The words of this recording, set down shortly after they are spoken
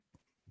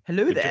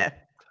Hello Good there.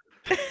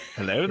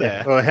 Hello Yeah.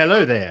 there. Oh,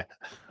 hello there.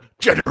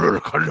 General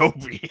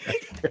Kenobi.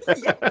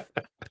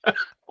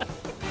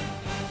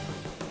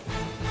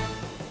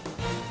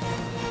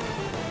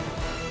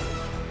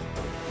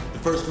 The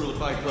first rule of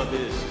Fight Club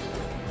is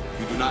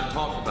you do not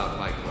talk about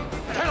Fight Club.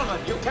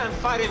 Gentlemen, you can't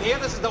fight in here.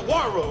 This is the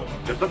war room.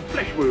 Just a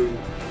flesh wound.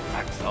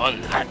 Axe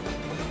on, hat.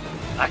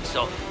 Axe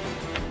off.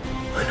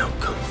 I know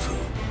Kung Fu.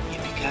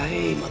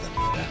 Yippee-ki-yay,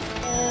 motherfucker.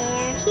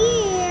 They're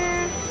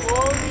here.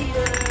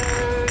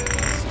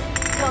 Warriors,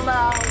 come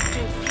out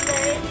to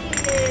play.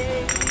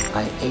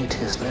 I ate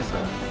his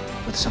liver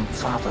with some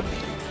fava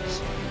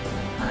beans.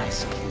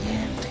 Nice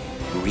Chianti.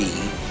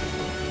 Greed,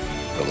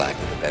 for lack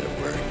of a better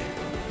word,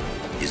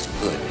 is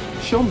good.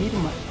 Show me the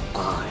money.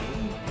 I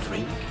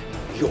drink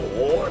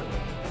Your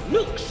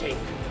milkshake.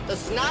 The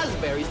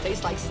snozberries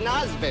taste like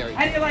snozberries.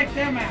 How do you like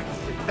them apples?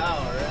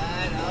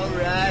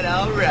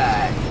 All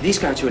right. These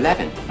go to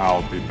 11.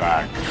 I'll be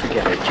back.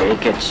 Forget it,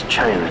 Jake. It's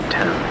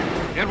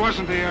Chinatown. It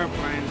wasn't the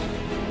airplanes.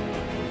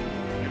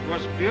 It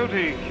was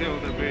beauty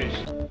killed the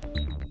beast.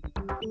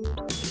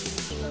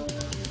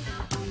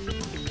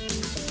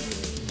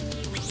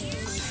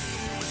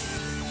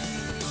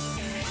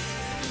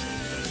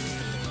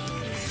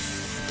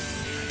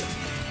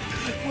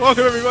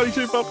 Welcome everybody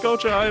to Pop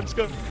Culture. I am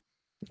Scott.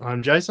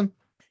 I'm Jason.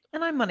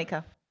 And I'm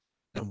Monica.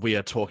 And we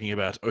are talking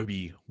about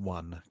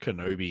Obi-Wan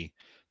Kenobi,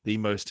 the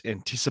most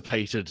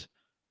anticipated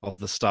of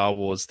the Star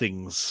Wars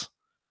things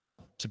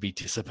to be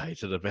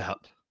anticipated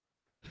about.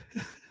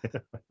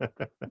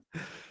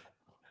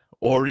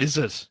 Or is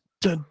it?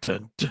 Dun,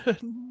 dun,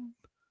 dun.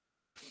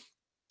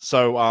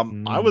 So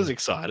I was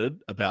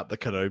excited about the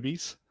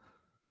Kenobis.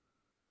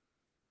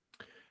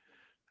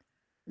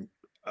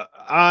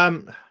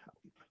 How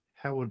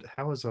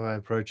was I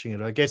approaching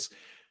it? I guess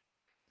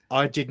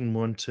I didn't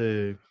want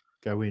to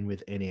go in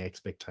with any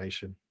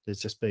expectation. There's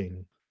just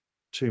been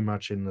too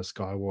much in the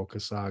Skywalker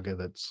saga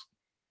that's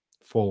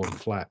fallen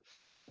flat,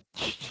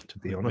 to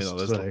be honest.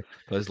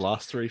 Those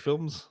last three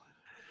films.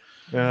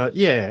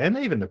 Yeah, and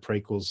even the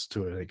prequels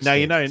to an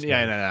extent. No,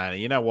 no.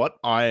 You know what?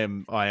 I've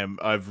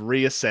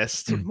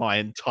reassessed my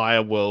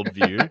entire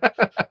worldview,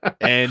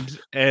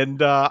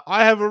 and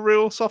I have a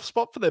real soft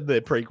spot for them. Their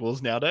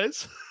prequels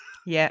nowadays.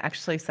 Yeah,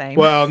 actually, same.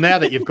 Well, now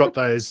that you've got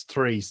those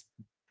three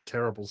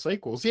terrible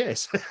sequels,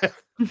 yes,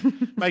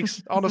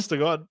 honest to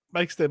God,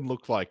 makes them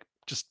look like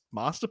just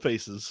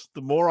masterpieces.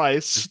 The more I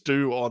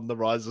stew on the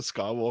Rise of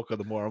Skywalker,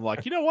 the more I'm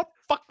like, you know what?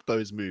 Fuck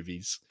those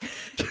movies.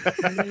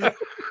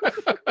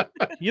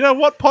 You know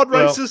what? Pod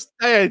races,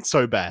 they ain't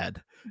so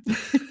bad.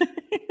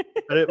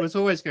 But it was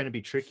always going to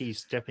be tricky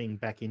stepping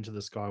back into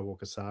the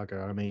Skywalker saga.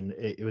 I mean,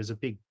 it was a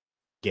big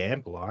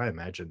gamble, I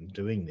imagine,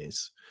 doing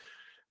this.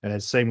 And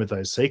as seen with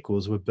those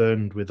sequels, we're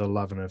burdened with a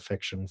love and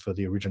affection for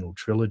the original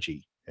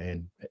trilogy,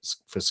 and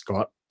for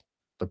Scott,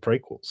 the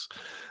prequels,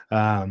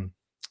 and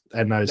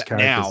those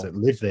characters that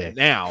live there.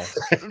 Now,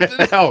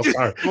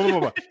 sorry,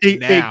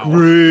 it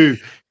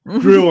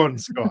grew on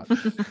Scott.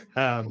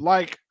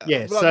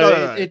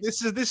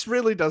 This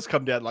really does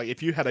come down. Like,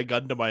 if you had a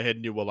gun to my head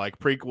and you were like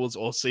prequels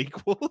or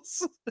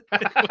sequels,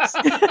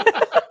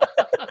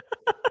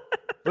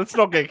 let's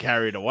not get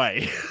carried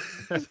away.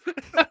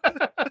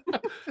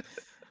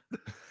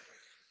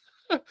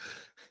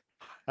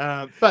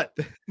 But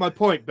my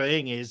point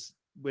being is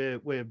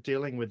we're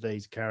dealing with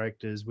these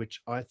characters,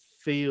 which I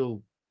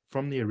feel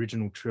from the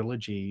original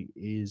trilogy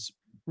is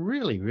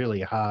really,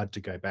 really hard to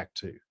go back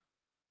to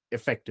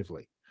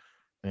effectively.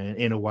 And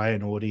in a way,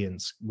 an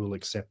audience will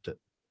accept it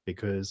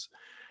because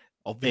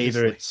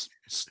either it's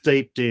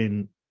steeped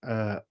in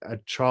a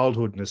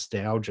childhood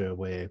nostalgia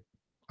where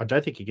I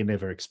don't think you can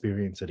ever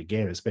experience it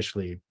again,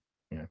 especially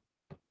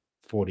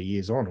 40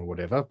 years on or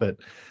whatever, but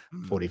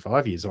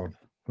 45 years on.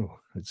 Oh,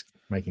 it's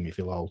making me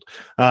feel old.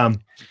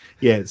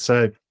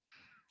 So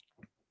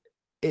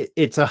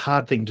it's a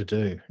hard thing to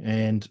do,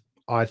 and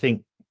I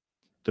think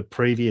the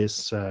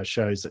previous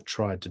shows that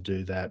tried to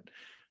do that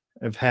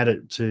have had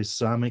it to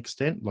some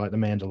extent, like The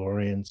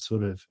Mandalorian.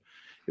 Sort of,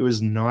 it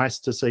was nice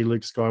to see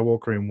Luke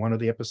Skywalker in one of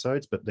the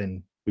episodes, but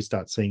then we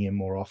start seeing him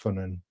more often,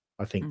 and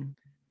I think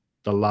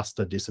the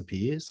luster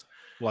disappears.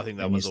 Well, I think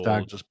that was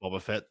all just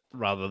Boba Fett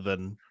rather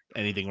than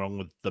anything wrong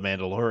with The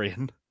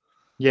Mandalorian.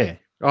 Yeah.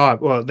 Oh,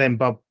 well, then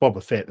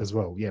Boba Fett as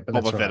well. Yeah, but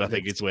Boba Fett, I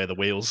think, is where the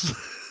wheels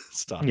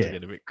start to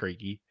get a bit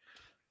creaky.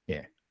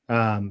 Yeah.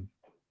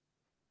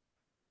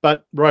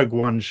 But Rogue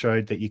One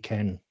showed that you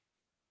can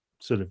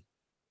sort of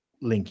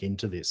link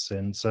into this.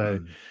 And so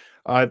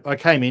I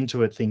came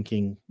into it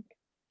thinking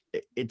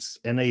it's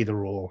an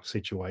either-or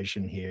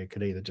situation here. It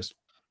could either just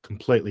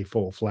completely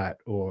fall flat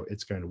or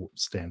it's going to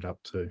stand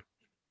up to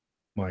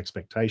my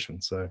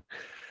expectations. So,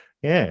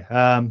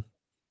 yeah.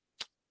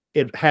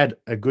 It had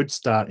a good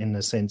start in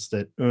the sense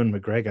that Ewan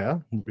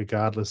McGregor,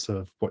 regardless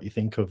of what you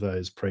think of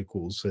those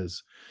prequels,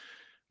 has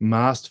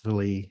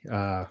masterfully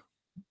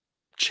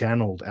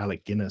channeled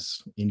Alec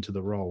Guinness into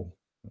the role.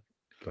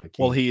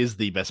 Well, he is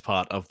the best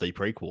part of the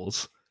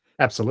prequels.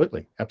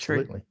 Absolutely.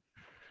 True.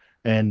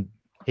 And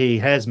he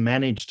has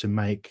managed to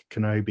make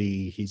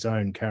Kenobi his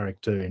own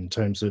character in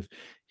terms of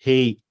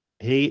he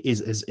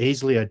is as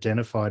easily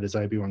identified as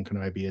Obi-Wan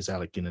Kenobi as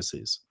Alec Guinness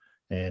is.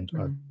 And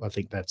I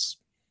think that's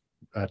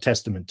a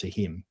testament to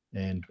him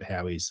and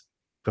how he's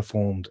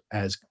performed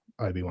as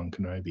Obi-Wan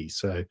Kenobi.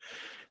 So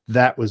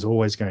that was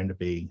always going to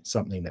be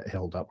something that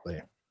held up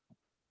there.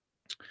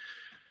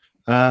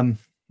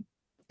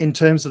 In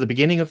terms of the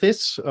beginning of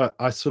this,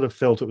 I sort of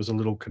felt it was a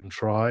little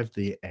contrived,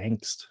 the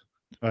angst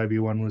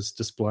Obi-Wan was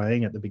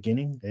displaying at the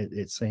beginning.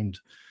 It seemed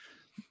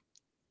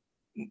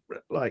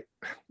like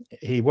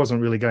he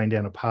wasn't really going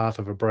down a path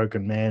of a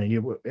broken man, and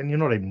you're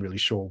not even really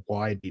sure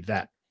why he'd be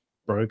that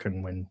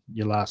broken when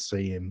you last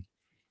see him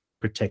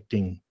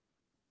protecting,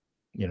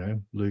 you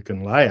know, Luke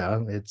and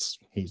Leia.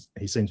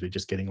 He seems to be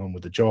just getting on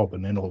with the job,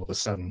 and then all of a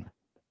sudden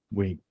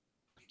we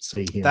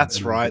see him.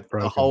 That's right.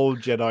 The whole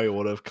Jedi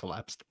Order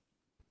collapsed.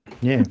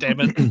 Yeah.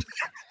 Damn it.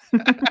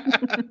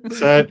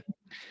 So,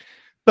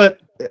 but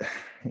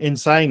in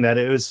saying that,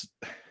 it was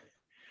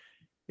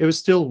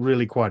still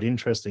really quite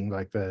interesting.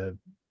 Like the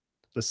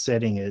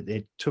setting,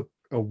 it took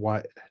a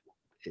while.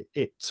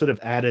 It sort of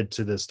added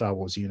to the Star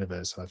Wars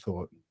universe. I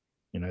thought,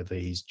 you know,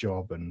 his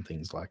job and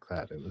things like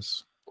that. It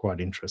was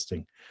quite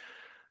interesting.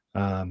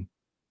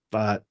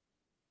 But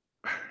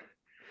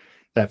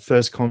that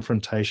first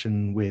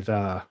confrontation with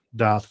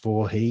Darth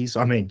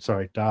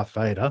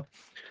Vader,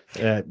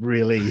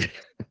 really,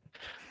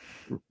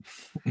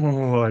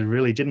 I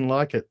really didn't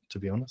like it, to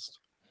be honest.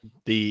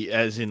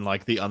 As in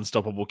like the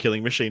unstoppable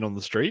killing machine on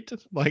the street,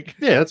 like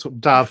yeah, that's what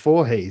Darth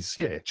Voorhees.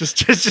 Yeah,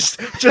 just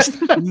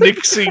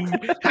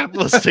nixing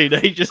hapless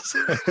teenagers.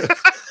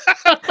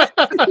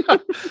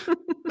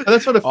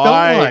 That's what it felt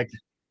like.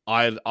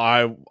 I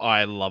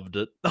loved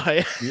it.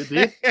 You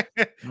did?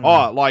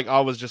 Oh, like I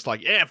was just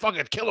like, yeah, fuck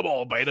it, kill them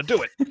all, Vader,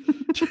 do it.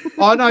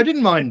 Oh no, I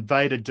didn't mind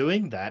Vader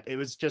doing that. It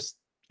was just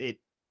it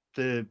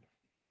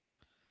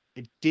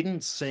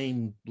didn't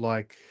seem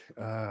like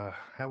how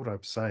would I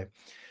say?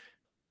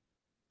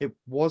 It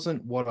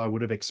wasn't what I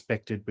would have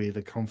expected with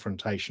the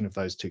confrontation of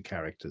those two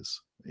characters.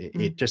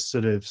 It just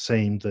sort of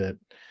seemed that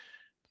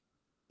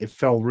it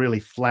fell really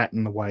flat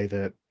in the way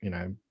that, you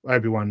know,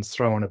 Obi-Wan's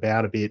thrown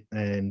about a bit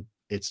and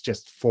it's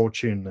just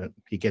fortune that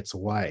he gets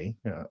away.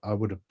 I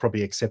would have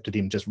probably accepted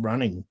him just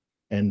running,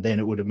 and then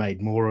it would have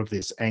made more of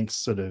this angst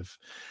sort of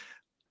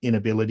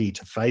inability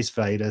to face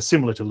Vader,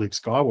 similar to Luke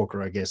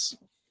Skywalker, I guess.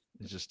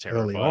 He's just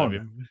terrified of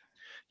him.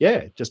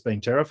 Yeah, just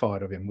being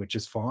terrified of him, which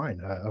is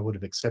fine. I would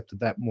have accepted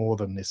that more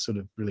than this sort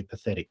of really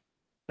pathetic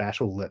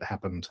battle that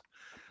happened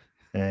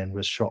and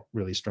was shot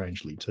really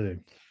strangely too.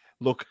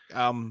 Look,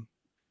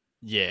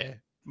 yeah,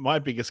 my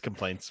biggest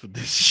complaints with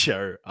this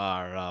show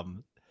are,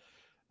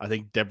 I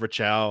think Deborah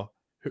Chow,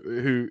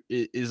 who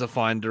is a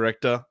fine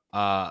director,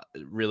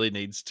 really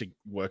needs to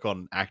work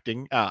on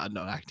acting.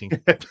 Not acting.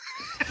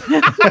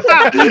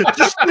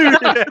 Just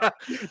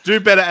do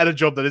better at a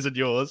job that isn't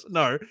yours.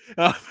 No.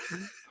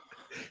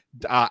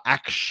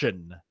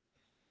 Action.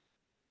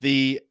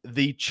 The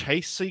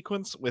chase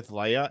sequence with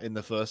Leia in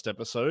the first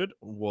episode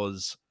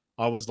was,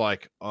 I was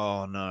like,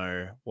 oh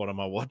no, what am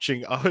I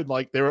watching?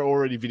 Like there are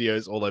already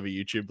videos all over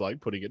YouTube like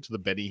putting it to the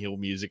Benny Hill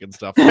music and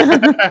stuff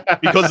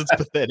because it's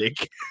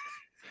pathetic.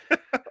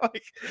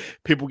 Like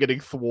people getting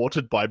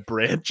thwarted by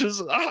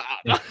branches. I'm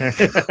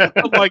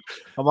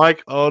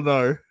like, oh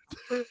no.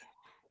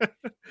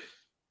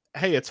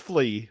 Hey, it's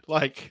Flea.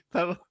 Like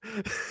that.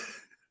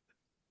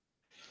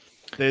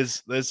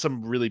 There's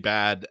some really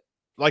bad,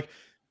 like,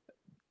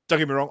 don't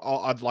get me wrong,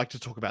 I'd like to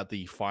talk about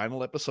the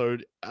final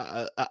episode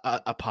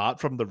apart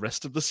from the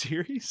rest of the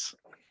series.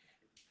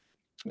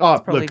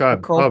 Oh, look,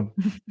 I'd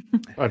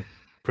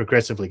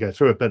progressively go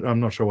through it, but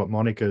I'm not sure what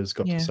Monica's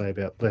got to say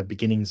about the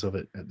beginnings of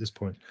it at this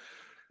point.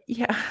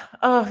 Yeah.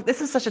 Oh,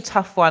 this is such a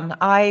tough one.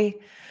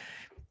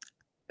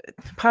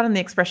 Pardon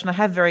the expression, I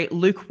have very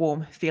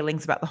lukewarm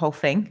feelings about the whole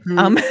thing.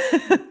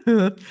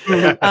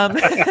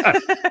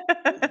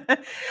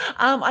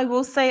 I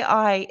will say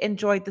I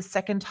enjoyed the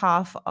second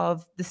half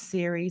of the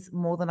series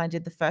more than I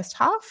did the first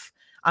half.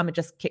 It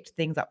just kicked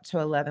things up to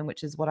 11,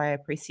 which is what I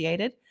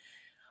appreciated.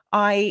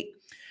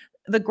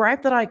 The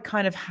gripe that I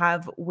kind of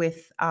have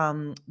with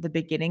the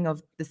beginning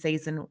of the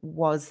season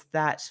was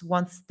that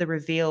once the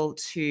reveal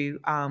to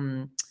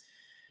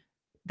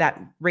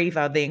that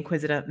Reva, the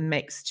Inquisitor,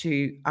 makes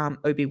to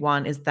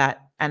Obi-Wan is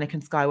that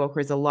Anakin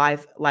Skywalker is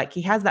alive. Like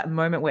he has that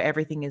moment where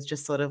everything is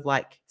just sort of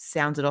like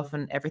sounded off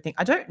and everything.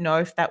 I don't know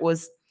if that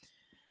was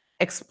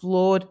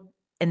explored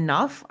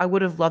enough. I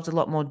would have loved a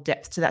lot more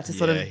depth to that to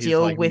sort of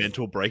deal with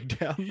mental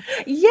breakdown.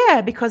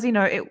 Yeah, because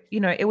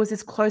it was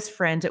his close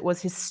friend, it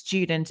was his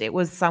student, it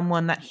was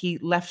someone that he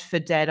left for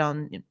dead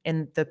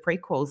in the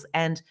prequels,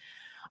 and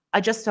I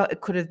just felt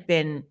it could have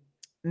been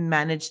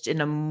managed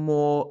in a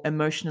more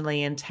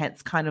emotionally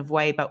intense kind of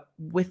way. But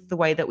with the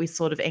way that we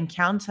sort of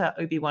encounter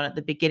Obi-Wan at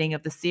the beginning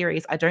of the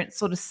series, I don't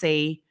sort of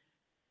see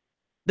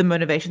the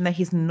motivation that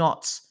he's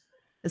not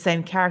the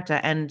same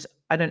character, and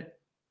I don't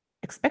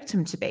expect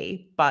him to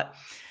be, but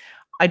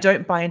I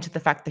don't buy into the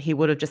fact that he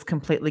would have just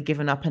completely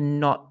given up and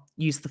not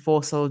use the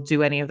Force or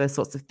do any of those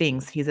sorts of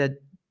things. He's a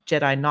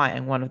Jedi Knight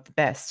and one of the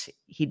best.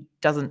 He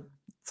doesn't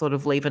sort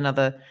of leave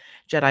another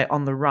Jedi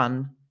on the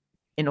run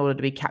in order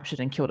to be captured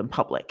and killed in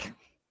public.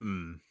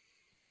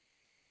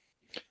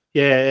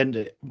 Yeah,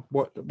 and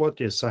what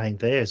you're saying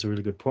there is a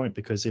really good point,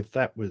 because if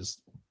that was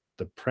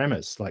the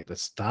premise, like the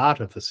start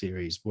of the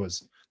series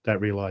was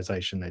that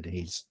realization that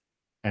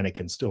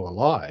Anakin's still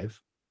alive,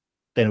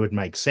 then it would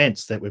make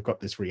sense that we've got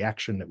this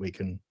reaction that we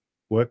can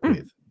work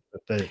with.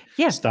 But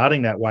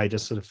starting that way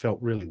just sort of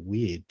felt really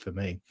weird for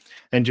me.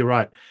 And you're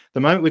right. The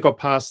moment we got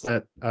past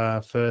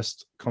that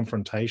first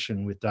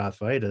confrontation with Darth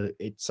Vader,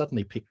 it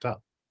suddenly picked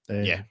up.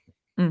 And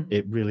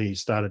it really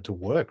started to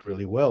work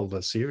really well,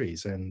 the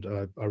series. And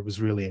I was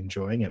really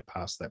enjoying it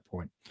past that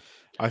point.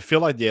 I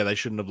feel like, they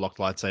shouldn't have locked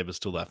lightsabers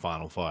till that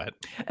final fight.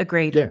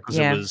 Agreed. Yeah.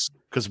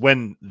 Because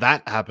when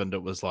that happened,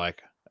 it was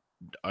like,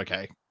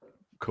 okay,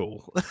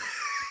 cool.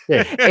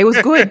 Yeah. It was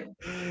good.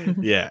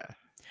 Yeah.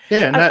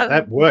 Yeah, and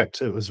that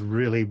worked. It was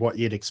really what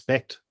you'd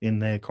expect in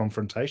their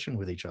confrontation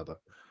with each other.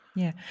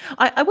 Yeah.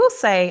 I will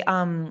say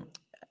on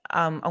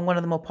one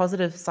of the more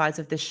positive sides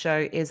of this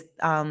show is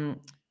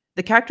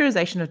the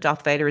characterization of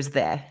Darth Vader is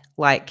there.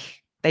 Like,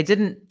 they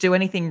didn't do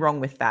anything wrong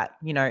with that.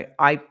 You know,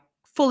 I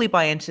fully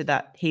buy into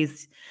that.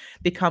 He's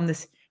become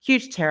this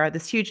huge terror,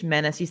 this huge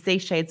menace. You see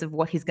shades of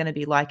what he's going to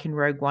be like in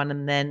Rogue One,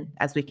 and then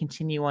as we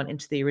continue on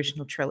into the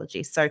original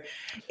trilogy. So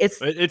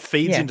it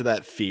feeds into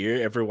that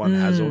fear everyone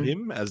has of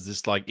him as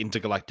this like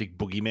intergalactic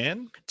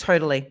boogeyman.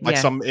 Totally.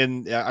 Like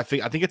I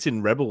think it's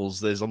in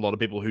Rebels, there's a lot of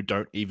people who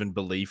don't even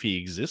believe he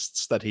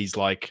exists, that he's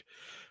like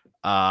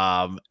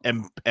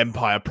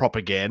empire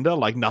propaganda,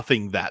 like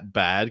nothing that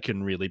bad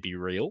can really be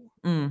real.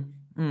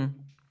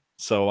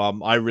 So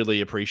I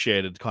really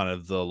appreciated kind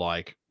of the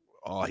like,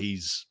 oh,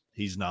 he's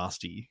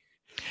nasty.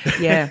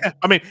 Yeah.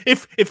 I mean,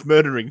 if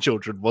murdering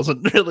children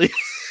wasn't really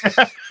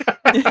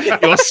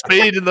your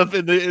speed in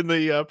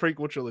the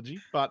prequel trilogy,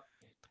 but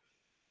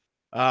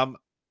I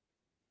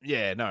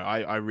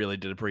really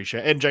did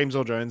appreciate it. And James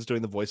Earl Jones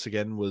doing the voice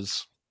again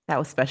was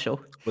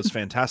special. Was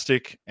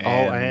fantastic.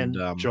 And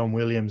John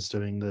Williams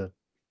doing the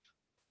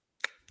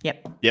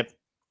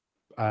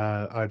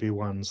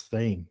Obi-Wan's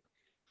theme.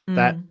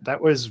 That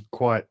was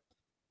quite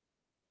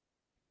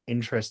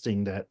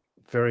interesting, that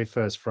very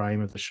first frame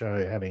of the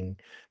show having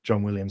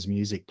John Williams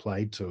music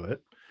played to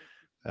it.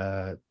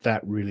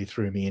 That really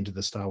threw me into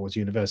the Star Wars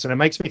universe, and it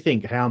makes me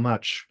think how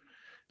much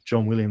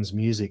John Williams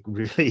music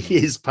really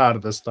is part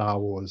of the Star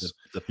Wars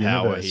the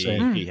power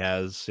universe. he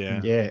has.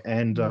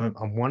 And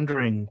I'm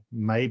wondering,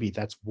 maybe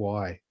that's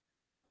why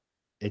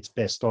it's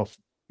best off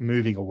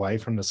moving away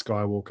from the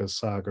Skywalker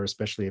saga,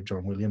 especially if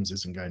John Williams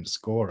isn't going to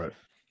score it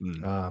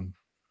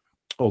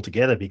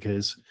altogether,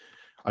 because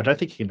I don't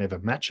think you can ever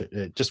match it.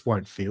 It just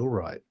won't feel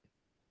right.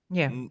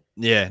 Yeah.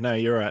 Yeah, no,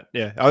 you're right.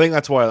 Yeah. I think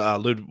that's why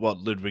Ludwig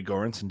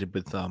Göransson did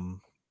with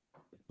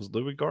was it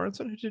Ludwig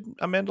Göransson who did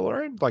A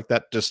Mandalorian? Like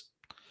that just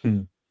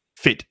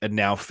fit and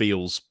now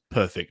feels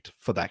perfect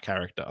for that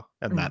character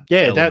and that.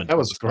 Yeah, that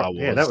was great.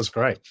 Yeah, that was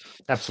great.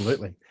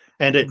 Absolutely.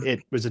 And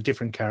it was a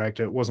different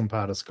character. It wasn't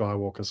part of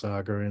Skywalker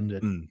saga, and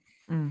it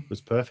was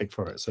perfect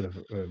for it, sort of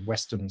a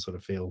Western sort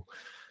of feel.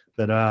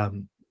 But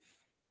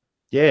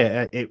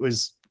it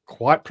was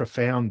quite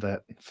profound,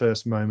 that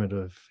first moment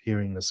of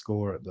hearing the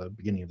score at the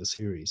beginning of the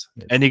series.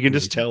 And you can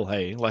just tell,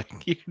 hey, like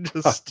you can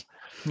just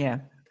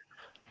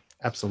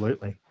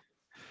absolutely.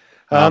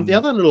 The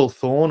other little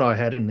thorn I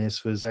had in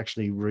this was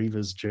actually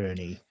Reva's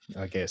journey,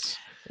 I guess.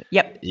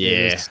 Yep.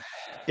 Yeah.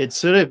 It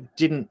sort of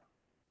didn't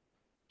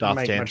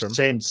make much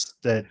sense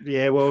that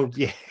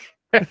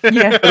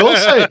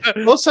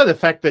but also the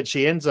fact that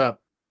she ends up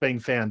being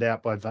found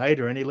out by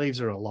Vader and he leaves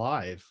her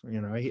alive.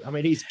 You know,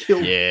 he's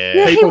killed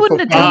people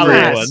for far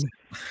less.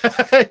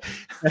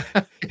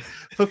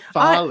 For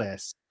far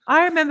less.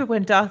 I remember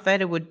when Darth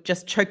Vader would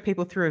just choke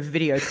people through a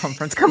video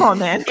conference. Come on,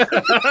 man.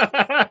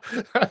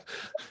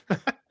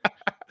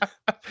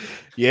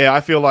 Yeah,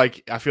 I feel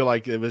like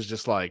it was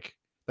just like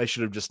they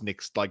should have just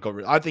nixed, like got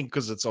rid. I think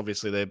because it's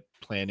obviously they're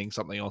planning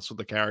something else with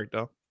the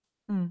character.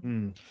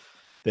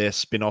 Their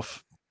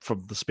spin-off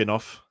from the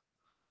spin-off.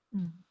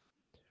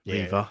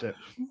 Yeah,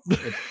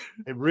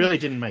 it really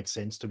didn't make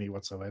sense to me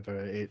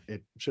whatsoever.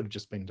 It should have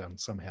just been done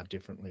somehow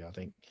differently, I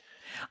think.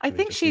 I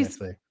think she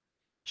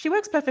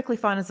works perfectly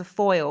fine as a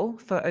foil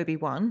for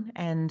Obi-Wan,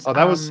 and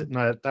that was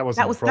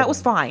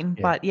fine.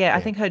 Yeah, but I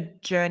think her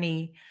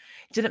journey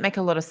didn't make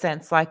a lot of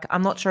sense. Like,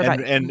 I'm not sure about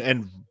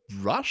and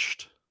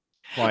rushed.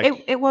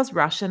 Like it was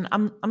rushed, and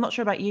I'm not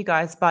sure about you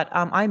guys, but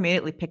I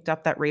immediately picked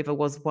up that Reva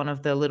was one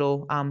of the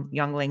little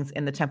younglings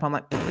in the temple. I'm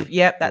like,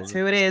 yep, that's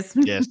who it is.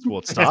 Yes, well,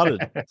 it started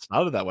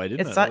that way,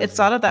 didn't it? It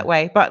started that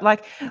way, but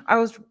like I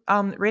was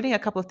reading a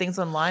couple of things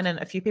online, and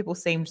a few people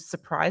seemed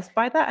surprised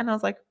by that, and I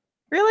was like,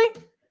 really?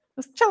 It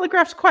was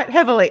telegraphed quite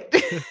heavily.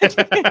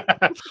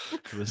 It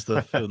was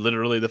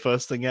literally the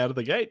first thing out of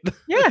the gate.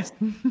 Yes.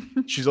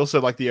 She's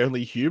also like the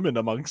only human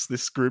amongst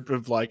this group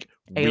of like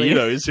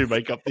weirdos who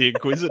make up the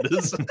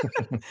Inquisitors.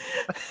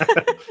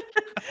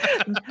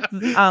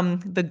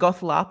 The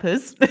goth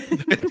LARPers.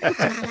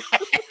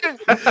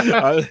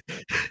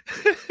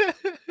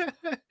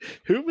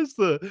 Who was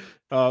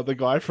the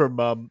guy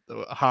from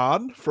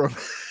Han from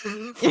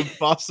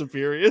Fast and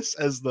Furious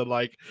as the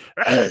like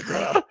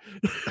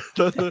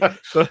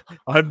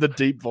I'm the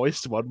deep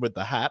voiced one with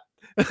the hat.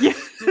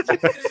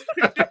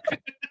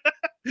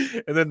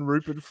 And then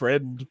Rupert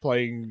Friend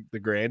playing the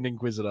Grand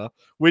Inquisitor,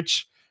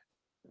 which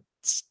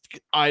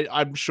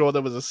I'm sure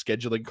there was a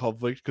scheduling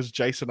conflict because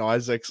Jason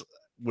Isaacs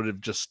would have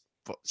just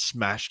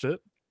smashed it.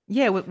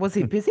 Yeah, was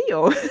he busy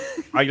or?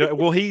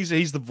 Well,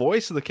 he's the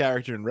voice of the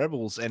character in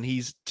Rebels, and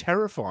he's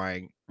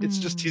terrifying. It's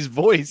just his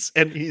voice,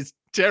 and he's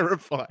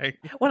terrifying.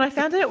 When I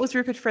found out it was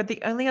Rupert Friend,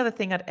 the only other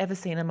thing I'd ever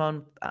seen him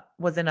on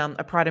was in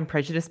a Pride and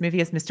Prejudice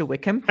movie as Mr.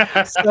 Wickham.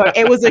 So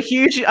it was a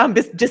huge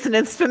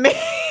dissonance for me.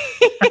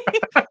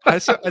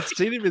 I'd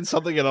seen him in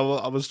something, and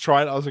I was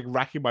like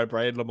racking my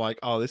brain, and I'm like,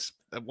 oh,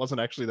 that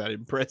wasn't actually that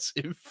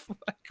impressive.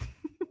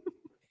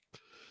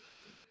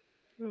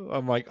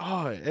 I'm like,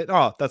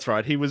 oh, that's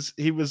right. He was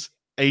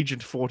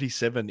Agent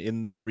 47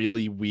 in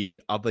really weird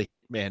other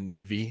Hitman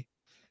movie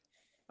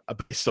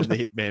based on the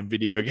Hitman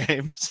video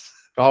games.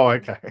 Oh,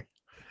 okay.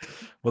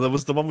 Well, there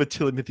was the one with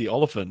Timothy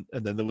Oliphant,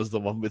 and then there was the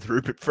one with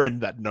Rupert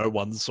Friend that no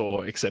one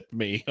saw except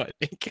me, I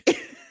think.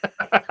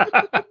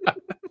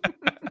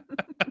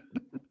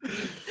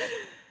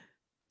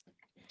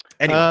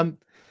 Anyway.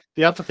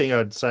 The other thing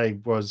I'd say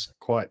was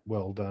quite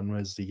well done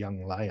was the young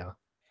Leia.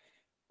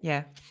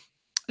 Yeah.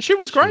 She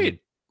was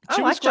great.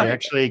 She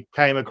actually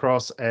came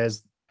across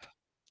as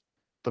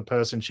the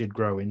person she'd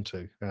grow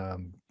into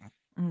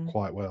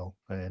quite well,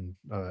 and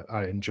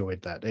I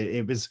enjoyed that.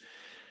 It was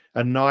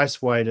a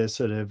nice way to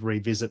sort of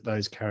revisit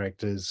those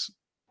characters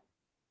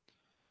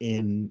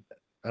in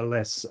a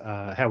less,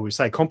 how we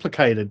say,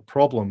 complicated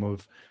problem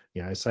of,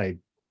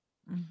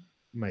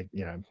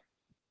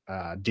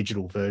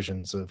 digital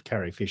versions of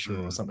Carrie Fisher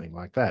or something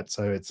like that.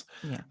 So it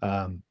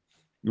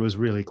was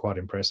really quite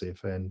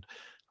impressive, and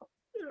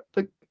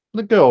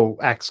the girl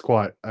acts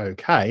quite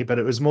okay, but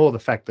it was more the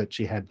fact that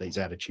she had these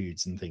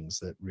attitudes and things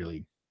that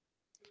really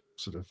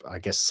sort of, I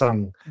guess,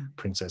 sung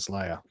Princess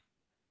Leia.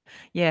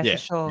 Yeah, for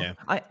sure. Yeah.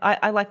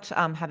 I liked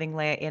having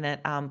Leia in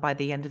it by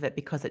the end of it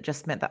because it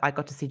just meant that I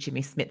got to see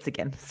Jimmy Smits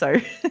again. So,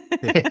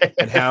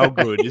 and how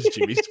good is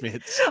Jimmy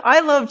Smits? I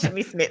love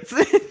Jimmy Smits.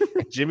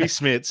 Jimmy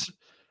Smits.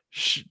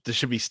 There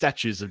should be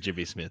statues of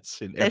Jimmy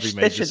Smits in every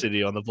major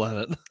city on the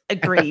planet.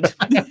 Agreed.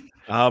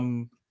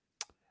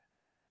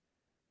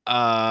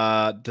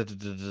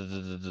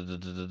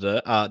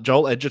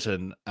 Joel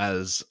Edgerton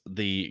as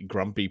the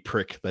grumpy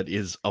prick that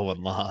is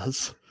Owen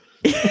Lars.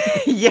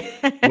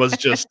 Was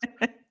just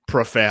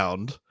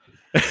profound.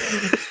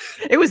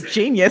 It was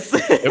genius.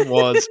 It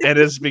was, and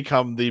has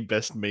become the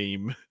best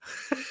meme.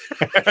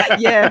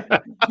 Yeah,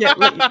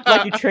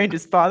 like he trained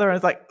his father. I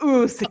was like,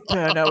 ooh, sick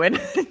burn, Owen.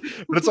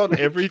 But it's on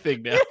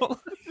everything now.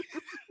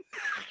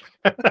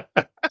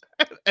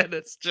 And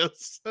it's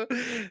just,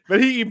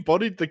 but he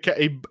embodied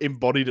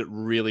it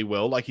really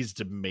well. Like his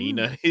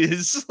demeanor,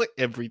 his like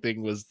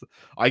everything was.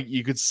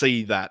 You could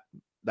see that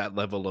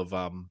level of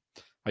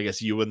I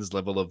guess Ewan's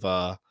level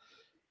of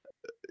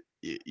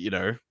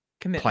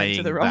commitment playing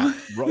to the role.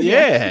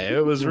 Yeah,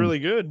 it was really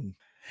good.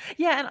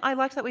 Yeah, and I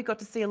liked that we got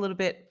to see a little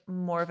bit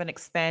more of an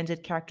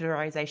expanded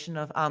characterization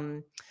of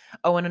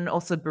Owen and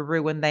also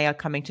Beru when they are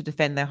coming to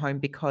defend their home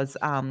because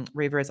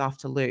Reva is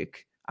after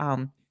Luke.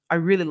 I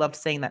really loved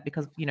seeing that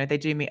because, they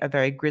do meet a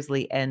very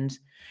grisly end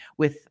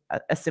with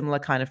a similar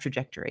kind of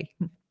trajectory.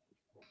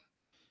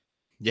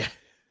 Yeah.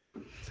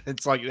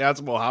 It's like, now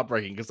it's more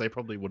heartbreaking because they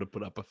probably would have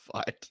put up a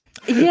fight.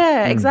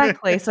 Yeah,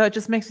 exactly. So it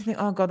just makes me think,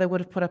 oh, God, they would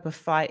have put up a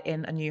fight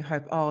in A New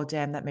Hope. Oh,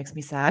 damn, that makes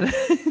me sad.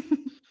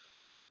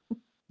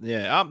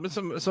 Yeah,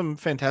 some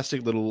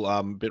fantastic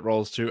little bit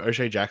roles too.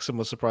 O'Shea Jackson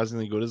was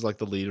surprisingly good as like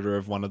the leader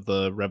of one of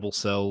the rebel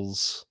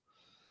cells.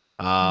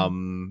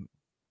 Indira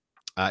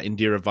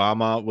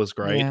Varma was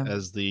great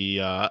as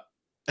the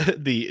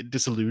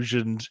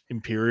disillusioned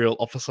Imperial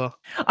officer.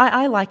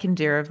 I like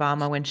Indira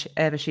Varma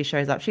whenever she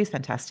shows up. She's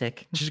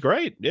fantastic. She's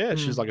great. Yeah,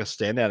 she's like a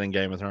standout in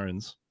Game of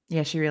Thrones.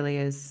 Yeah, she really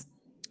is.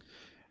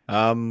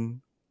 Hayden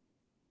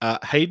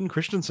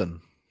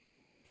Christensen.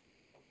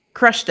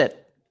 Crushed it.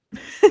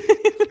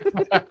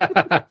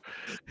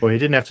 Well, he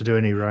didn't have to do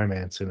any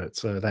romance in it,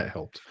 so that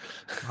helped.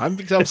 I'm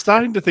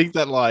starting to think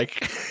that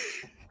like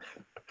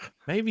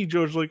maybe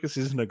George Lucas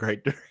isn't a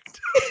great director.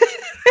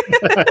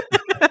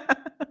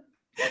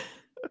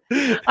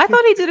 I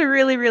thought he did a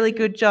really, really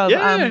good job.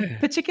 Yeah.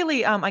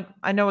 Particularly,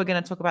 I know we're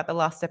going to talk about the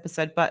last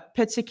episode, but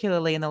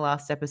particularly in the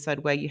last episode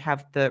where you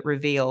have the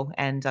reveal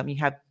and you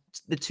have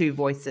the two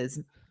voices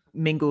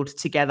mingled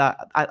together.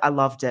 I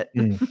loved it.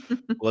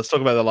 Well, let's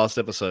talk about the last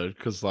episode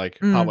because like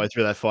partway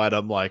through that fight,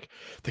 I'm like,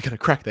 they're going to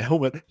crack the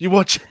helmet. You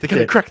watch, they're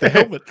going to crack the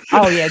helmet.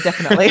 Oh, yeah,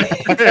 definitely.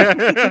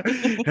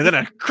 And then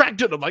I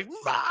cracked it. I'm like,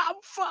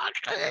 fuck.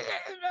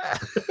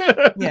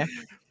 Yeah.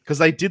 Because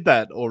they did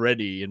that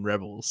already in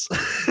Rebels.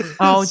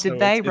 Oh, so did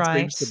they? Right. It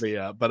seems to be,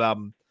 but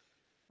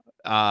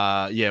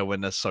yeah,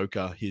 when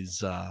Ahsoka,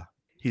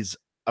 his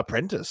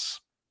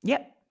apprentice,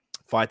 yep,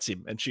 fights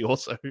him, and she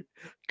also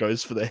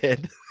goes for the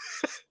head.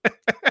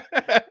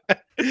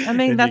 I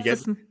mean, And that's you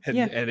just get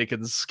yeah.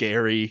 Anakin's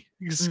scary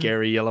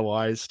yellow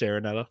eyes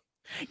staring at her.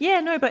 Yeah,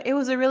 no, but it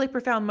was a really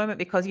profound moment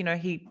because,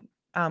 he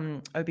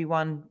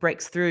Obi-Wan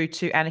breaks through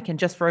to Anakin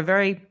just for a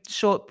very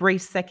short,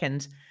 brief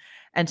second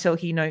until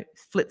he,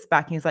 flips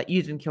back and he's like,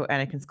 "You didn't kill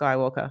Anakin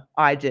Skywalker.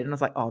 I did." And I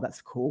was like, "Oh,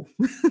 that's cool."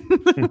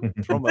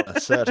 From a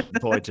certain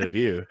point of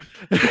view.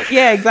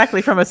 Yeah,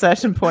 exactly. From a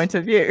certain point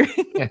of view.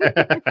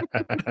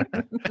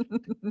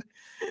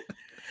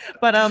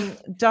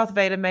 But Darth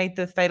Vader made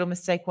the fatal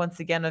mistake once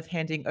again of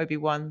handing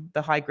Obi-Wan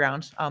the high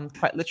ground,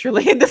 quite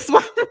literally in this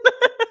one.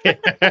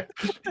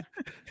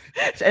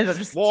 She ended up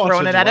just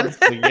throwing it at him.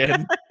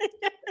 Again.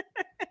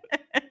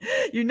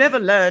 You never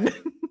learn.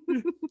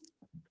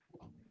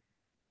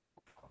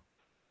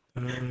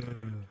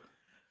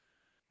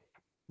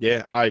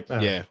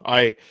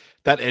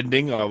 That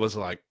ending, I was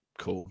like,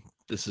 cool.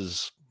 This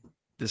is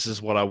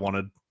what I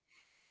wanted.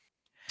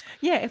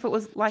 Yeah, if it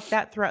was like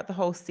that throughout the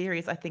whole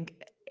series, I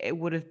think it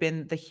would have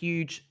been the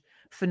huge,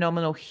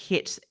 phenomenal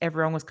hit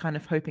everyone was kind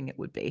of hoping it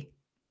would be.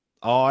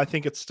 Oh, I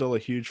think it's still a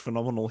huge,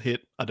 phenomenal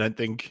hit. I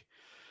think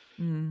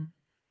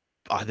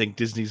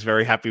Disney's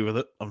very happy with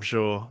it. I'm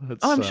sure.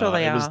 I'm sure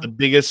they are. It was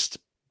the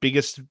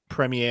biggest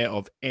premiere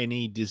of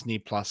any Disney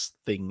Plus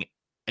thing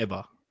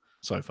ever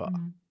so far.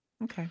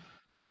 Okay.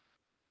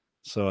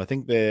 So I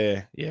think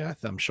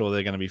I'm sure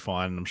they're going to be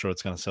fine. I'm sure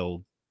it's going to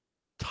sell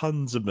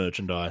tons of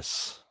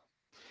merchandise.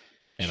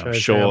 And I'm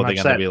sure they're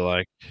going to be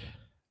like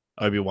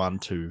Obi-Wan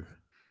 2.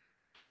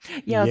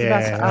 Yeah, I was about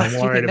to ask. Do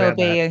you think there'll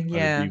be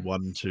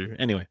Obi-Wan 2?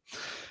 Anyway.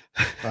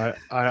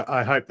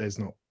 I hope there's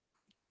not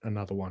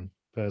another one,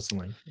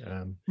 personally.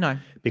 No.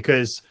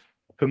 Because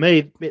for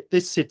me,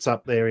 this sits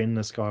up there in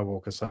the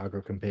Skywalker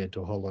saga compared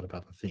to a whole lot of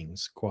other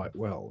things quite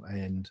well.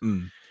 And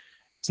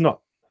it's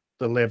not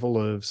the level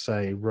of,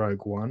 say,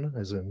 Rogue One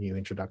as a new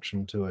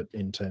introduction to it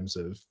in terms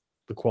of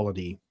the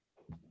quality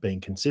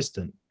being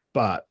consistent,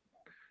 but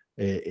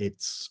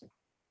it's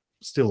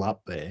still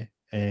up there.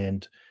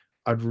 And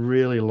I'd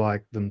really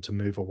like them to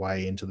move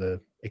away into the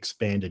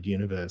expanded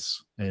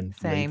universe and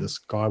leave the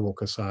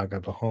Skywalker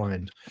saga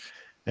behind.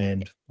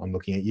 And I'm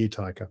looking at you,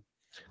 Taika.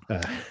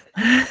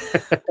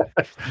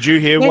 Did you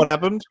hear what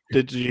happened?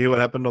 Did you hear what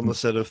happened on the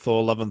set of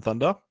Thor: Love and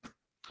Thunder?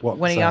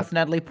 When he asked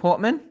Natalie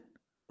Portman?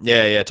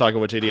 Yeah. Taika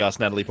Waititi asked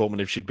Natalie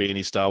Portman if she'd be in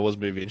his Star Wars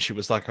movie, and she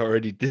was like, "I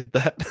already did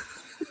that."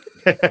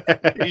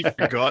 He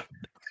forgot.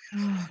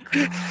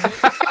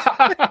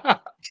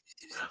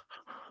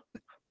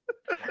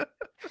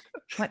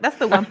 Oh, like, that's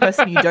the one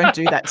person you don't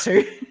do that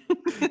to.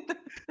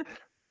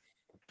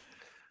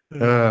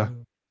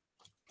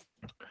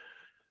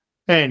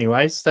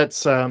 Anyways,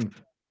 that's I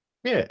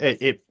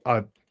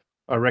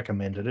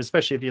recommend it,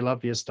 especially if you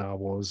love your Star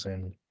Wars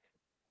and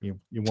you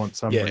want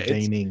some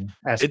redeeming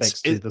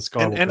aspects to the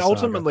Skywalker and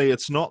ultimately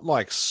it's not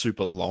like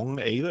super long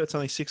either. It's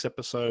only 6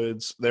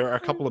 episodes. There are a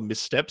couple of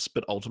missteps,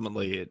 but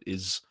ultimately it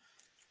is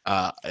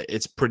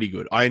it's pretty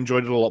good. I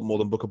enjoyed it a lot more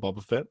than Book of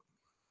Boba Fett.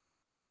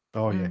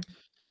 Oh yeah.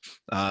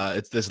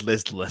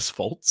 There's less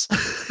faults,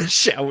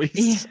 shall we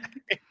say?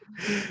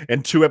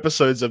 And 2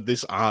 episodes of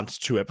this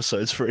aren't 2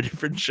 episodes for a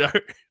different show.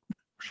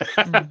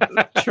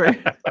 True.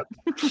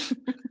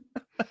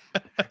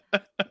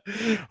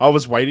 I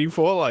was waiting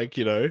for the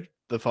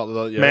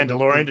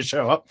Mandalorian to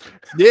show up.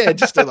 Yeah,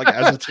 just as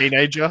a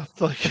teenager.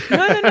 Like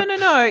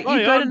No. You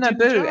go to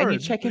Naboo and you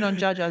check in on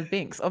Jar Jar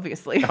Binks,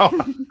 obviously.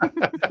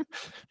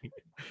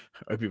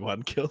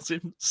 Obi-Wan kills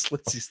him,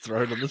 slits his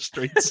throat on the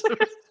streets.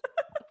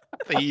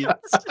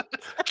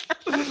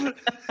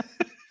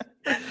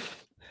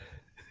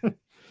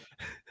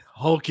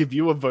 I'll give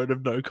you a vote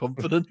of no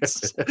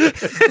confidence.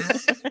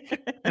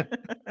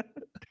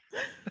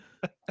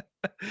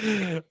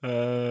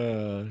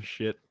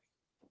 Shit.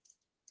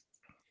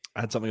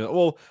 I had something.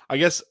 Well, I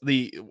guess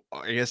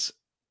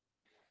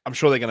I'm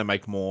sure they're going to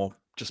make more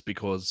just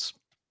because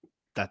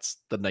that's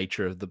the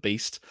nature of the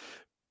beast.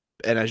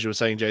 And as you were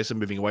saying, Jason,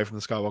 moving away from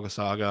the Skywalker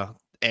saga,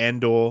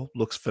 Andor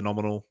looks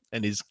phenomenal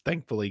and is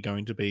thankfully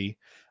going to be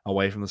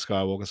away from the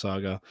Skywalker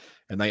saga.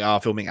 And they are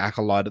filming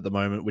Acolyte at the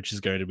moment, which is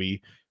going to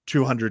be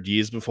 200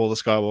 years before the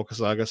Skywalker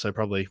saga, so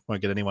probably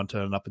won't get anyone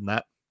turning up in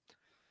that.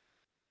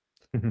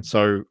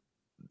 So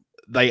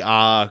they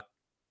are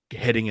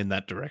heading in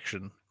that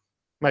direction.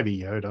 Maybe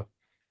Yoda.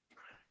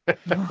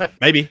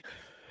 Maybe.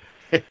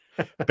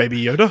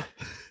 Baby Yoda.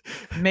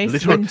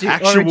 Mace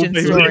Windu origin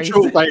stories.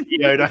 Baby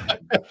Yoda.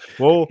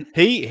 Well,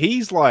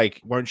 he's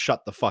like won't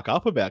shut the fuck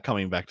up about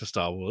coming back to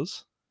Star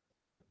Wars.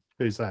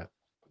 Who's that?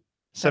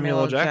 Samuel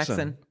L.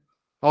 Jackson.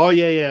 Oh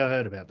yeah, I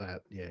heard about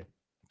that. Yeah.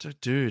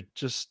 Dude,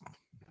 just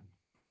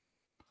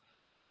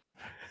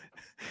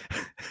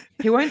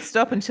he won't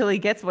stop until he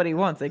gets what he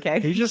wants, okay?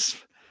 He just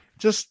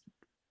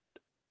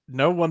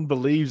no one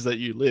believes that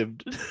you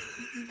lived.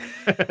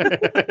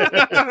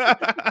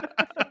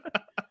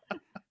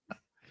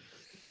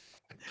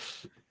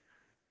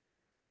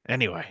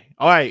 Anyway,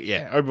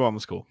 Obi-Wan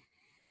was cool.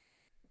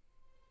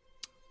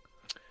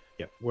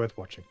 Yeah, worth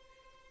watching.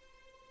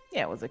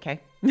 Yeah, it was okay.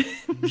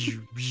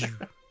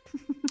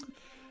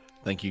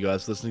 Thank you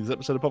guys for listening to this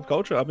episode of Pop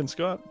Culture. I've been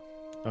Scott.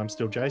 I'm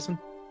still Jason.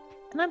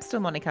 And I'm still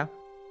Monica.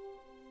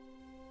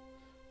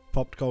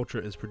 Pop Culture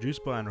is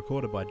produced by and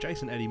recorded by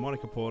Jason Eddy,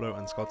 Monica Porto,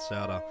 and Scott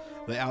Souter.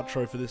 The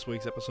outro for this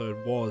week's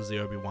episode was the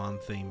Obi-Wan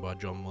theme by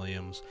John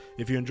Williams.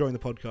 If you're enjoying the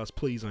podcast,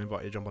 please I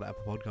invite you to jump on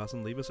Apple Podcasts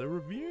and leave us a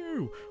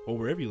review, or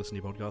wherever you listen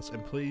to your podcasts,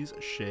 and please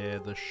share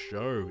the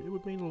show. It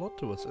would mean a lot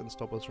to us and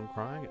stop us from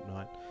crying at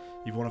night.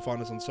 If you want to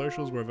find us on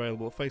socials, we're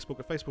available at Facebook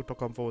at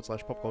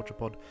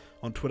facebook.com/popculturepod,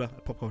 on Twitter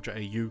at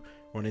popcultureau,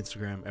 we're on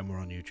Instagram, and we're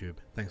on YouTube.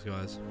 Thanks,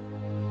 guys.